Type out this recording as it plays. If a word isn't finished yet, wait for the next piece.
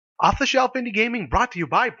Off-the-shelf indie gaming brought to you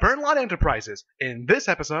by Burnalot Enterprises. In this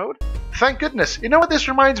episode, thank goodness. You know what this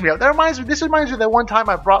reminds me of? This reminds me of that one time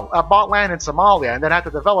I bought land in Somalia and then had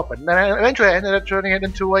to develop it, and then eventually I ended up turning it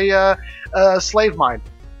into a slave mine.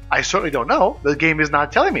 I certainly don't know. The game is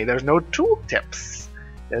not telling me. There's no tooltips.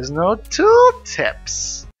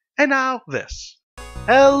 And now this.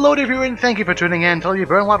 Hello dear viewer, and thank you for tuning in. Tully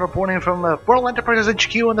Burnalot reporting from the Burnalot Enterprises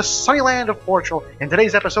HQ in the sunny land of Portugal. In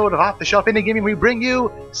today's episode of Off the Shelf Indie Gaming, we bring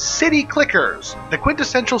you City Clickers, the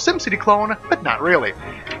quintessential SimCity clone, but not really.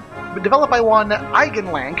 Developed by one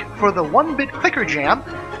Eigenlank for the 1-bit clicker jam,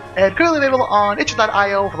 and currently available on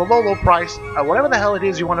itch.tio for the low price, whatever the hell it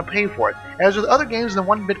is you want to pay for it. As with other games in the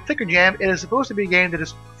 1-bit clicker jam, it is supposed to be a game that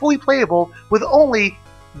is fully playable with only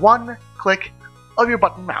one click of your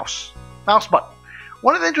mouse button.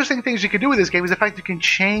 One of the interesting things you can do with this game is the fact you can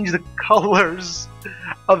change the colors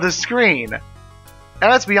of the screen. And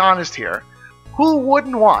let's be honest here. Who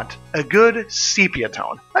wouldn't want a good sepia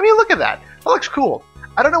tone? I mean, look at that. That looks cool.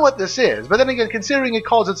 I don't know what this is, but then again, considering it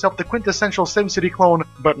calls itself the quintessential SimCity clone,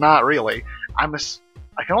 but not really, I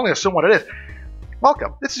can only assume what it is.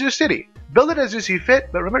 Welcome. This is your city. Build it as you see fit,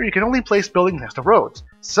 but remember you can only place buildings next to roads.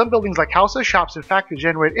 Some buildings like houses, shops, and factories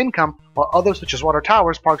generate income, while others such as water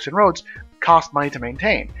towers, parks, and roads cost money to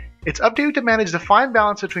maintain. It's up to you to manage the fine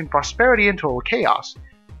balance between prosperity and total chaos.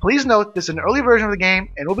 Please note this is an early version of the game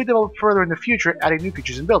and will be developed further in the future, adding new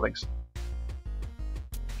features and buildings.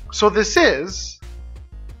 So this is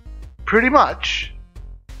pretty much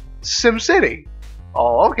SimCity.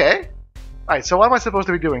 Oh, okay. Alright, so what am I supposed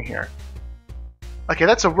to be doing here? Okay,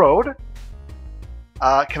 that's a road.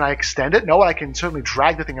 Can I extend it? No, I can certainly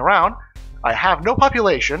drag the thing around. I have no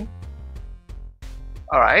population.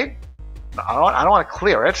 Alright. I don't want to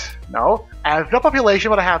clear it. No. I have no population,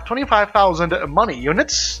 but I have 25,000 money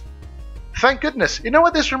units. Thank goodness. You know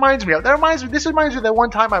what this reminds me of? This reminds me of that one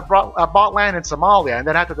time I bought land in Somalia and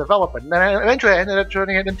then had to develop it, and then eventually I ended up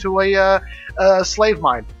turning it into a slave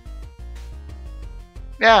mine.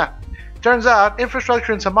 Yeah. Turns out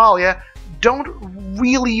infrastructure in Somalia don't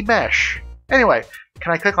really mesh. Anyway,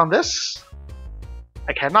 can I click on this?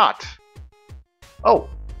 I cannot. Oh,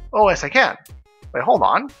 yes I can. Wait, hold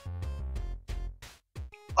on.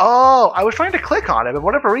 Oh, I was trying to click on it, but for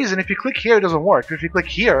whatever reason, if you click here, it doesn't work. If you click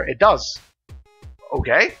here, it does.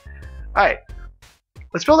 Okay. Alright.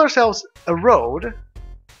 Let's build ourselves a road.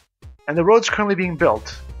 And the road's currently being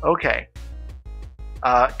built. Okay.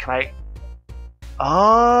 Can I...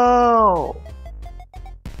 Oh!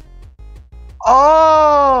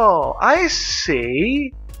 Oh! I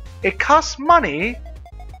see. It costs money,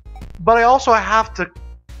 but I also have to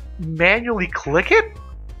manually click it?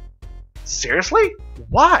 Seriously?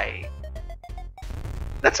 Why?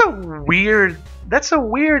 That's a weird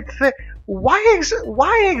thing.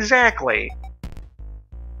 Why exactly?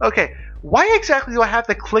 Okay, why exactly do I have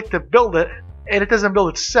to click to build it and it doesn't build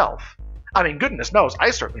itself? I mean, goodness knows,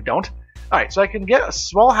 I certainly don't. Alright, so I can get a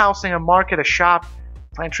small housing, a market, a shop,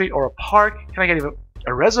 plant tree, or a park. Can I get even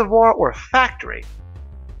a reservoir or a factory?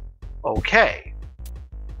 Okay.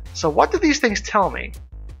 So what do these things tell me?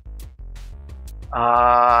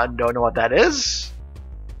 Don't know what that is.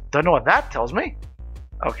 Don't know what that tells me.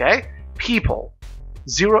 Okay. People.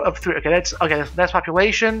 0 of 3. Okay, that's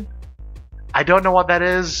population. I don't know what that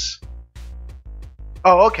is.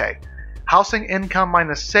 Oh, okay. Housing income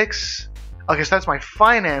 -6. Okay, so that's my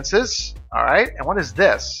finances. Alright, and what is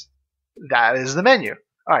this? That is the menu.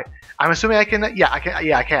 Alright. I'm assuming I can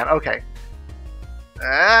I can. Okay.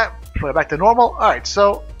 Put it back to normal. Alright,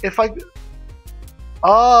 so if I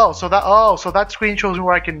so that screen shows me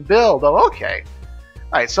where I can build. Oh, okay.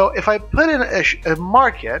 Alright, so if I put in a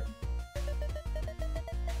market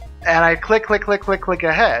and I click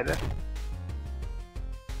ahead,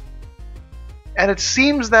 and it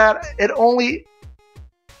seems that it only...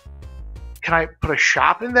 Can I put a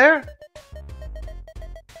shop in there?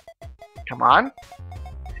 Come on.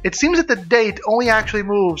 It seems that the date only actually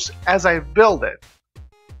moves as I build it.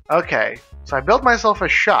 Okay, so I built myself a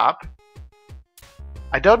shop.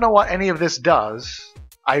 I don't know what any of this does.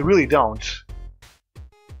 I really don't.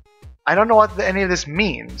 I don't know what any of this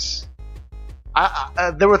means.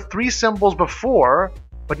 There were 3 symbols before,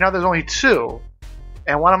 but now there's only 2.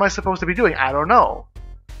 And what am I supposed to be doing? I don't know.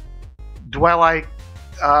 Do I, like,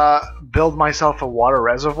 build myself a water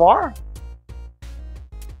reservoir?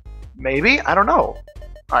 Maybe? I don't know.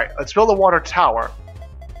 Alright, let's build a water tower.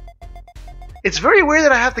 It's very weird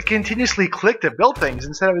that I have to continuously click to build things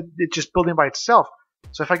instead of it just building by itself.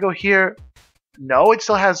 So if I go here, no, it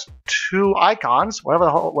still has 2 icons, whatever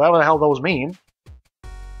the hell those mean.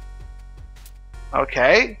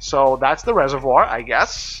 Okay, so that's the reservoir, I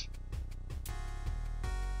guess.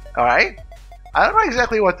 Alright? I don't know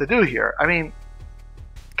exactly what to do here. I mean,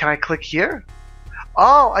 can I click here?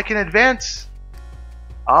 Oh, I can advance.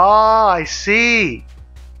 Oh, I see.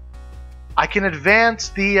 I can advance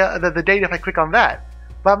the date if I click on that.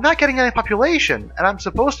 But I'm not getting any population. And I'm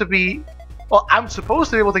supposed to be... Well, I'm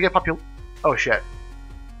supposed to be able to get population. Oh, shit.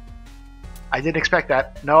 I didn't expect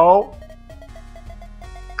that. No.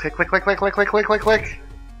 Click, click, click, click, click, click, click, click, click.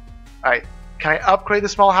 Alright. Can I upgrade the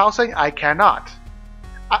small housing? I cannot.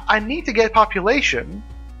 I need to get population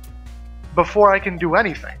before I can do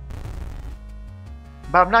anything.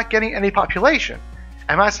 But I'm not getting any population.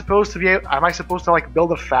 Am I supposed to like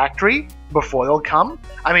build a factory before they'll come?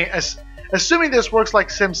 I mean, assuming this works like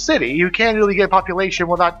SimCity, you can't really get population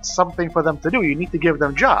without something for them to do. You need to give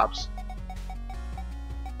them jobs.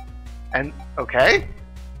 And, okay.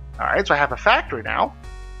 Alright, so I have a factory now.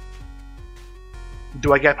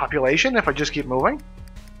 Do I get population if I just keep moving?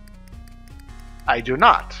 I do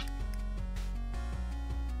not.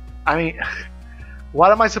 I mean,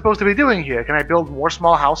 what am I supposed to be doing here? Can I build more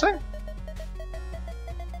small housing?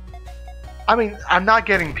 I mean, I'm not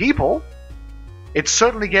getting people. It's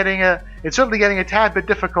certainly getting a tad bit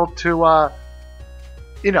difficult to,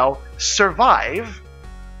 you know, survive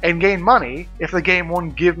and gain money if the game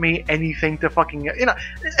won't give me anything to fucking, you know.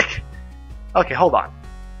 Okay, hold on.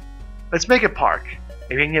 Let's make a park.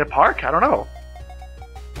 Maybe I can get a park? I don't know.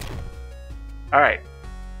 Alright.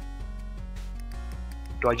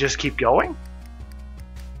 Do I just keep going?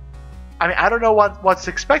 I mean, I don't know what's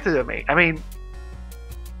expected of me. I mean,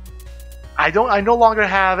 I no longer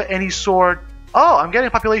have any sort... Oh, I'm getting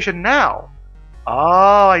population now.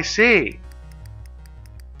 Oh, I see.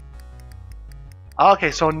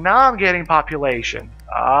 Okay, so now I'm getting population.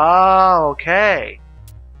 Oh, okay.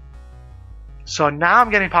 So now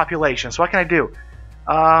I'm getting population. So what can I do?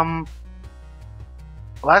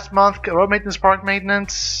 Last month, road maintenance, park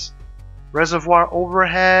maintenance, reservoir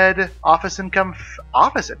overhead, office income,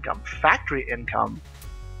 factory income.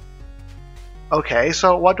 Okay,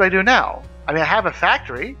 so what do I do now? I mean, I have a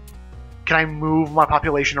factory. Can I move my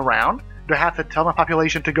population around? Do I have to tell my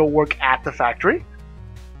population to go work at the factory?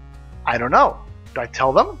 I don't know. Do I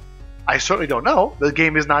tell them? I certainly don't know. The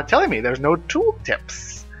game is not telling me. There's no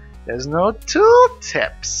tooltips. There's no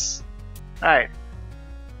tooltips. Alright.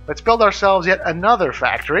 Let's build ourselves yet another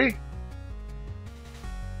factory.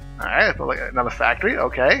 Alright, let's build another factory.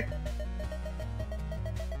 Okay.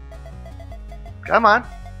 Come on.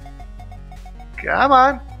 Come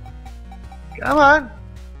on. Come on.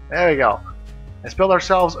 There we go. Let's build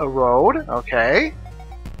ourselves a road. Okay.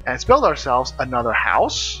 And let's build ourselves another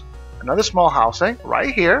house. Another small housing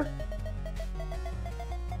right here.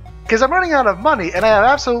 Because I'm running out of money and I have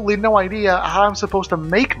absolutely no idea how I'm supposed to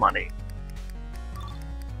make money.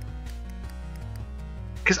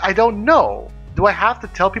 Because I don't know. Do I have to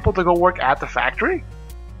tell people to go work at the factory?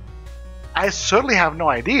 I certainly have no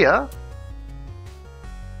idea. I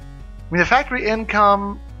mean, the factory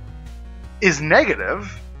income is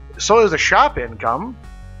negative. So is the shop income.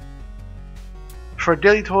 For a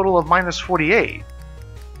daily total of minus 48.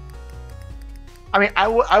 I mean,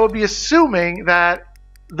 I would be assuming that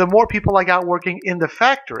the more people I got working in the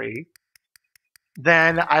factory,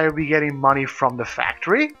 then I would be getting money from the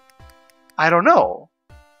factory? I don't know.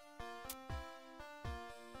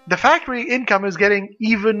 The factory income is getting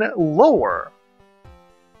even lower.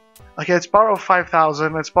 Okay, let's borrow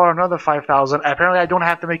 5,000. Let's borrow another 5,000. Apparently I don't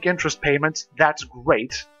have to make interest payments. That's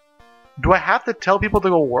great. Do I have to tell people to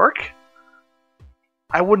go work?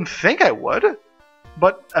 I wouldn't think I would.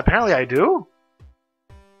 But apparently I do.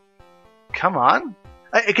 Come on.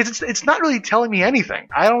 Because it's not really telling me anything.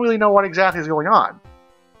 I don't really know what exactly is going on.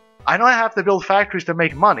 I know I have to build factories to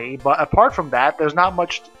make money, but apart from that, there's not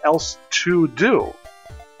much else to do.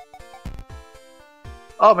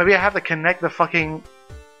 Oh, maybe I have to connect the fucking...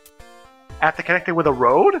 I have to connect it with a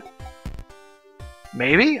road?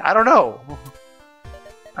 Maybe? I don't know.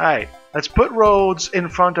 Alright, let's put roads in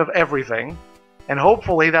front of everything, and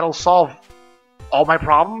hopefully that'll solve all my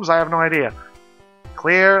problems. I have no idea.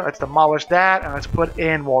 Clear, let's demolish that, and let's put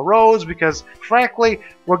in more roads, because frankly,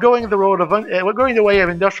 we're going the way of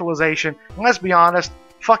industrialization, and let's be honest,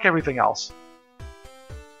 fuck everything else.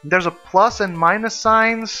 There's a plus and minus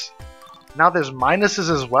signs. Now there's minuses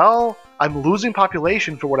as well. I'm losing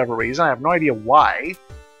population for whatever reason. I have no idea why.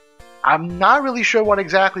 I'm not really sure what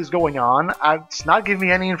exactly is going on. It's not giving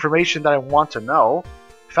me any information that I want to know.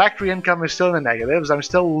 Factory income is still in the negatives. I'm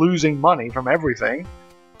still losing money from everything.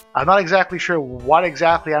 I'm not exactly sure what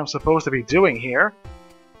exactly I'm supposed to be doing here.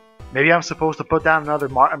 Maybe I'm supposed to put down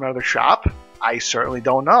another shop. I certainly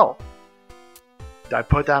don't know. Did I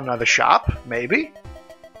put down another shop? Maybe.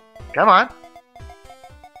 Come on.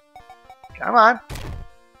 Come on.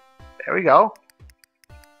 There we go.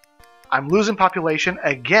 I'm losing population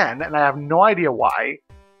again, and I have no idea why.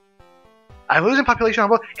 I'm losing population on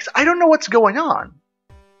both because I don't know what's going on.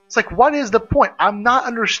 It's like, what is the point? I'm not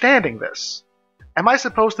understanding this. Am I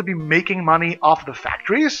supposed to be making money off the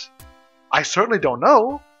factories? I certainly don't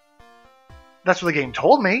know. That's what the game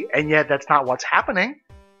told me, and yet that's not what's happening.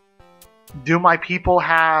 Do my people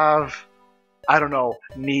have, I don't know,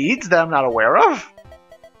 needs that I'm not aware of?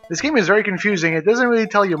 This game is very confusing. It doesn't really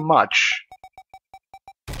tell you much.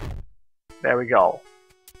 There we go.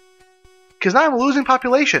 Because now I'm losing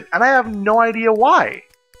population, and I have no idea why.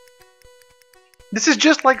 This is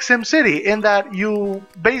just like SimCity, in that you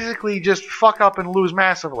basically just fuck up and lose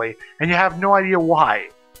massively, and you have no idea why.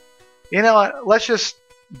 You know what? Let's just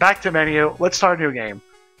back to menu. Let's start a new game.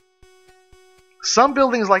 Some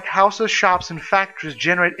buildings like houses, shops, and factories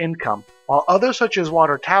generate income, while others such as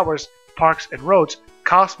water towers, parks, and roads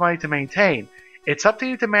cost money to maintain. It's up to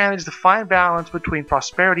you to manage the fine balance between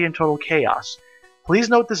prosperity and total chaos. Please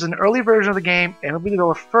note this is an early version of the game and we'll be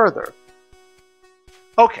developed further.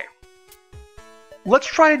 Okay. Let's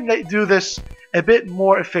try and do this a bit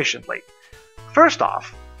more efficiently. First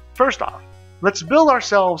off, let's build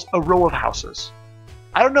ourselves a row of houses.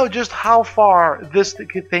 I don't know just how far this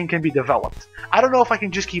thing can be developed. I don't know if I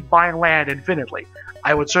can just keep buying land infinitely.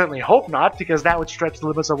 I would certainly hope not, because that would stretch the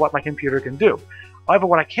limits of what my computer can do. However,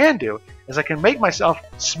 what I can do is I can make myself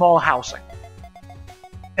small housing.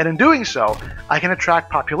 And in doing so, I can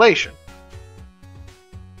attract population.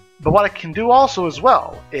 But what I can do also as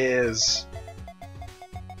well is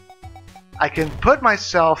I can put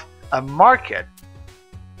myself a market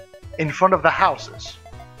in front of the houses.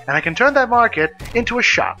 And I can turn that market into a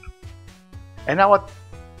shop. And now what?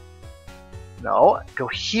 No, go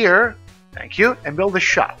here, thank you, and build a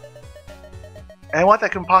shop. And what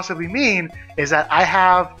that can possibly mean is that I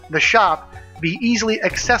have the shop be easily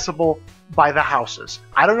accessible by the houses.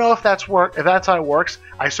 I don't know if that's how it works.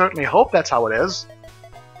 I certainly hope that's how it is.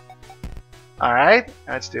 Alright,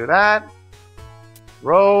 let's do that.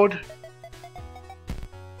 Road.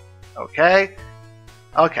 Okay.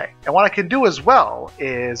 Okay, and what I can do as well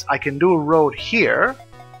is I can do a road here.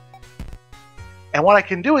 And what I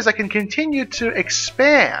can do is I can continue to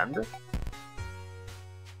expand.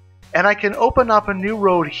 And I can open up a new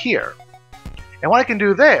road here. And what I can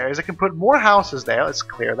do there is I can put more houses there. Let's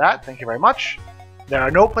clear that. Thank you very much. There are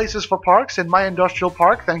no places for parks in my industrial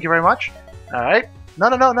park. Thank you very much. Alright. No. I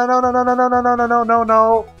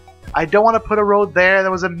don't want to put a road there.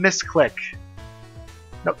 There was a misclick.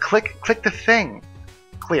 No, click the thing.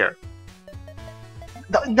 Clear.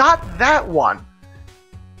 No, not that one.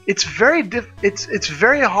 It's very it's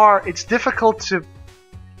very hard. It's difficult to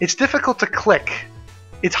click.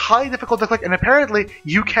 It's highly difficult to click, and apparently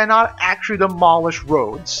you cannot actually demolish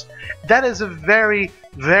roads. That is a very,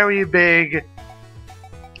 very big...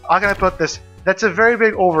 How can I put this? That's a very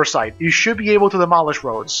big oversight. You should be able to demolish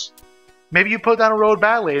roads. Maybe you put down a road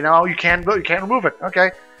badly. No, you can't remove it.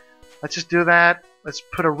 Okay. Let's just do that. Let's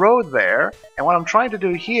put a road there. And what I'm trying to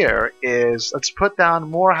do here is let's put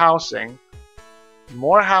down more housing.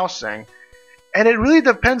 More housing. And it really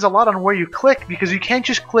depends a lot on where you click, because you can't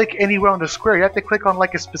just click anywhere on the square. You have to click on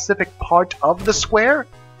like a specific part of the square.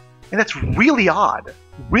 And that's really odd.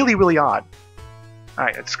 Really, really odd.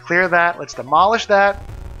 Alright, let's clear that. Let's demolish that.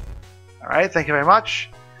 Alright, thank you very much.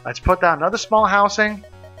 Let's put down another small housing.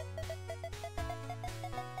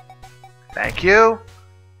 Thank you.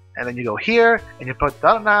 And then you go here, and you put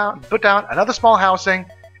down another small housing.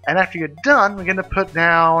 And after you're done, we're going to put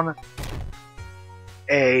down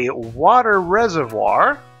a water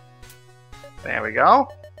reservoir. There we go.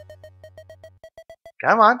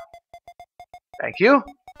 Come on. Thank you.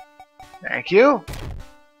 Thank you.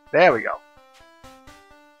 There we go.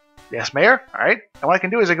 Yes, Mayor. Alright. And what I can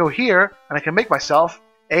do is I go here, and I can make myself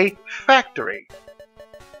a factory.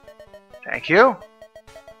 Thank you.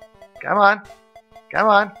 Come on. Come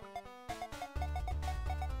on.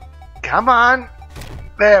 Come on.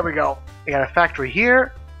 There we go. I got a factory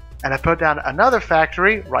here. And I put down another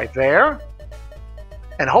factory right there.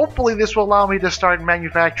 And hopefully this will allow me to start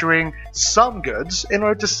manufacturing some goods in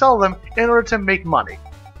order to sell them in order to make money.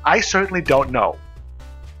 I certainly don't know.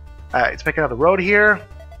 Alright, let's make another road here.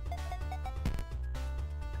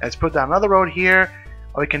 Let's put down another road here.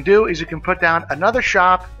 What we can do is we can put down another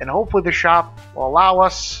shop, and hopefully the shop will allow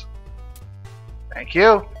us... Thank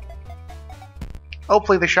you.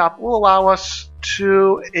 Hopefully the shop will allow us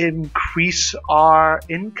to increase our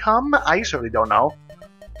income. I certainly don't know.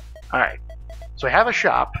 Alright. So I have a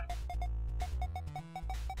shop.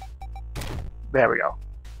 There we go.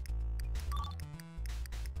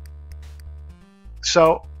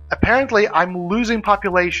 So, apparently I'm losing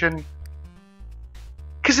population.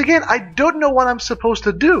 Because again, I don't know what I'm supposed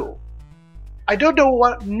to do. I don't know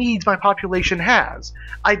what needs my population has.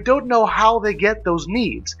 I don't know how they get those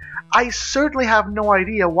needs. I certainly have no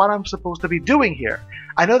idea what I'm supposed to be doing here.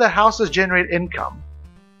 I know that houses generate income.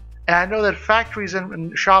 And I know that factories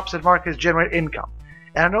and shops and markets generate income.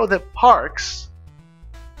 And I know that parks,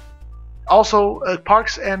 also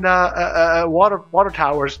parks and water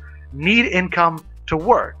towers need income to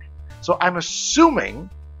work. So I'm assuming,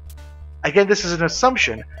 again this is an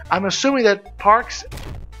assumption, I'm assuming that parks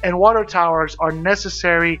and water towers are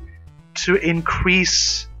necessary to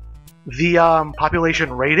increase the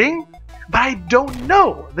population rating, but I don't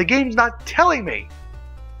know. The game's not telling me.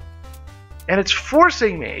 And it's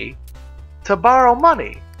forcing me to borrow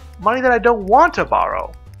money that I don't want to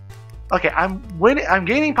borrow. Okay, I'm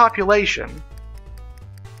gaining population.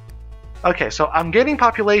 Okay, so I'm gaining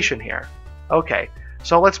population here. Okay,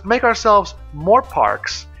 so let's make ourselves more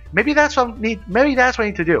parks. Maybe that's what I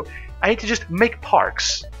need to do. I need to just make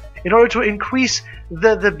parks in order to increase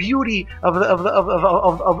the beauty of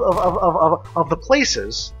the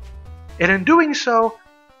places, and in doing so,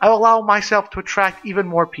 I'll allow myself to attract even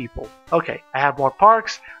more people. Okay, I have more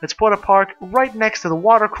parks. Let's put a park right next to the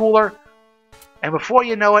water cooler, and before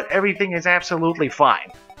you know it, everything is absolutely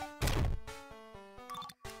fine.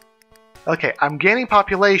 Okay, I'm gaining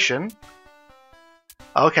population.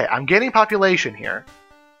 Okay, I'm gaining population here.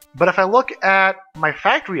 But if I look at my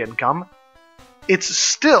factory income, it's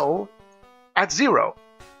still at 0.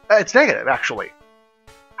 It's negative, actually.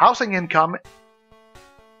 Housing income...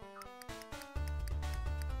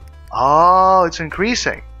 Oh, it's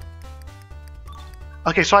increasing.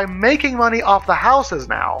 Okay, so I'm making money off the houses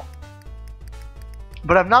now.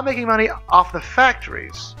 But I'm not making money off the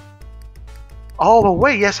factories. Oh, but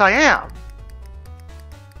wait, yes I am.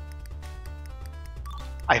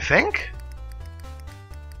 I think?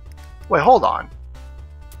 Wait, hold on.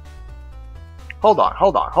 Hold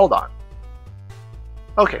on.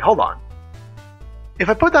 Okay, hold on. If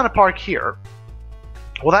I put down a park here,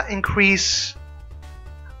 will that increase...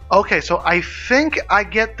 Okay, so I think I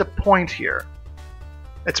get the point here.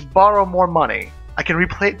 It's borrow more money. I can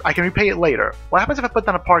repay it later. What happens if I put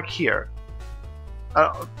down a park here?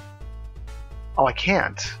 Oh, I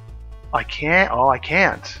can't. I can't. Oh, I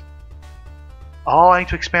can't. Oh, I need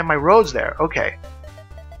to expand my roads there. Okay.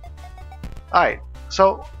 Alright,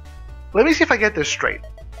 so let me see if I get this straight.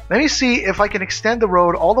 Let me see if I can extend the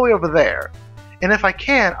road all the way over there. And if I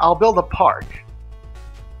can, I'll build a park.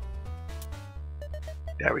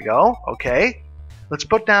 There we go. Okay. Let's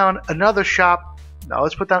put down another shop. No,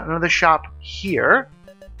 let's put down another shop here.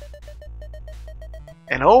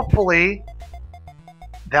 And hopefully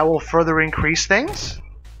that will further increase things.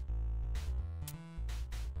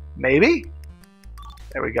 Maybe.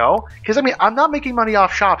 There we go. Because, I mean, I'm not making money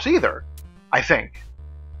off shops either, I think.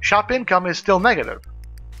 Shop income is still negative.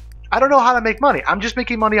 I don't know how to make money. I'm just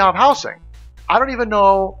making money off housing. I don't even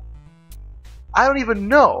know.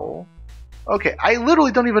 Okay, I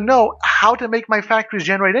literally don't even know how to make my factories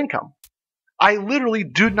generate income. I literally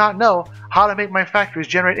do not know how to make my factories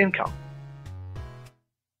generate income.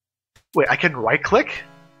 Wait, I can right-click?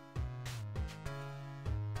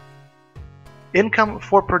 Income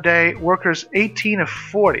 4 per day, workers 18 of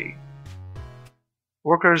 40.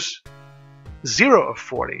 Workers 0 of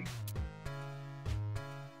 40.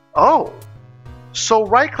 Oh, so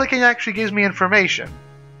right-clicking actually gives me information.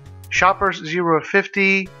 Shoppers 0 of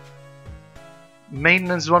 50.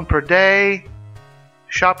 Maintenance 1 per day.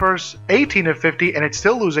 Shoppers 18 of 50, and it's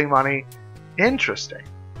still losing money. Interesting.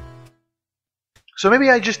 So maybe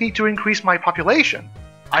I just need to increase my population.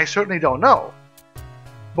 I certainly don't know.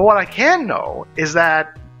 But what I can know is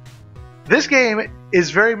that this game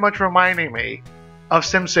is very much reminding me of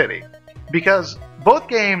SimCity. Because both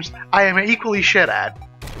games I am equally shit at,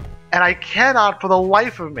 and I cannot for the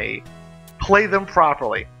life of me play them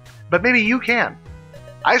properly. But maybe you can.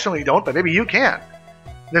 I certainly don't, but maybe you can.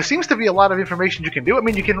 There seems to be a lot of information you can do. I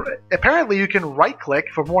mean, apparently you can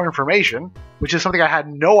right-click for more information, which is something I had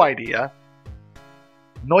no idea.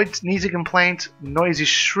 Noisy complaint, noisy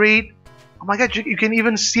street. Oh my god, you can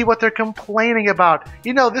even see what they're complaining about.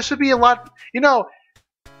 You know, this would be a lot, you know,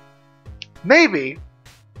 maybe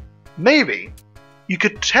you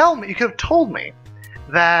could tell me, you could have told me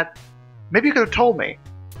that, maybe you could have told me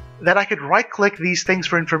that I could right-click these things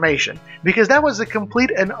for information, because that was a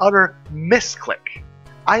complete and utter misclick.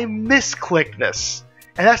 I misclicked this,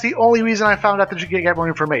 and that's the only reason I found out that you could get more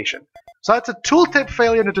information. So that's a tooltip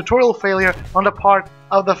failure and a tutorial failure on the part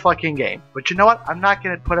of the fucking game. But you know what? I'm not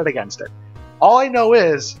going to put it against it. All I know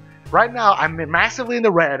is, right now, I'm massively in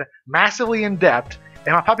the red, massively in debt,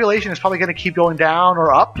 And my population is probably going to keep going down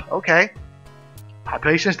or up. Okay.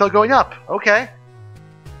 Population is still going up. Okay.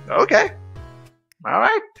 Okay. All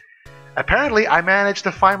right. Apparently, I managed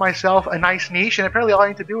to find myself a nice niche, and apparently all I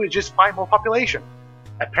need to do is just find more population.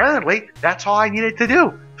 Apparently, that's all I needed to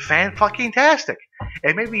do. Fan-fucking-tastic.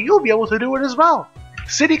 And maybe you'll be able to do it as well.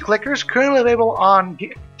 City Clickers, currently available on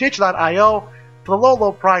itch.tio for the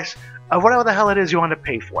low price of whatever the hell it is you want to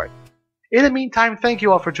pay for it. In the meantime, thank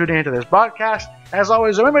you all for tuning into this broadcast. As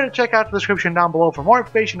always, remember to check out the description down below for more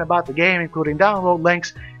information about the game, including download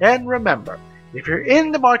links. And remember, if you're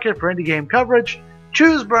in the market for indie game coverage,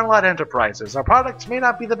 choose Burnalot Enterprises. Our products may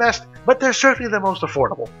not be the best, but they're certainly the most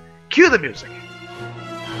affordable. Cue the music.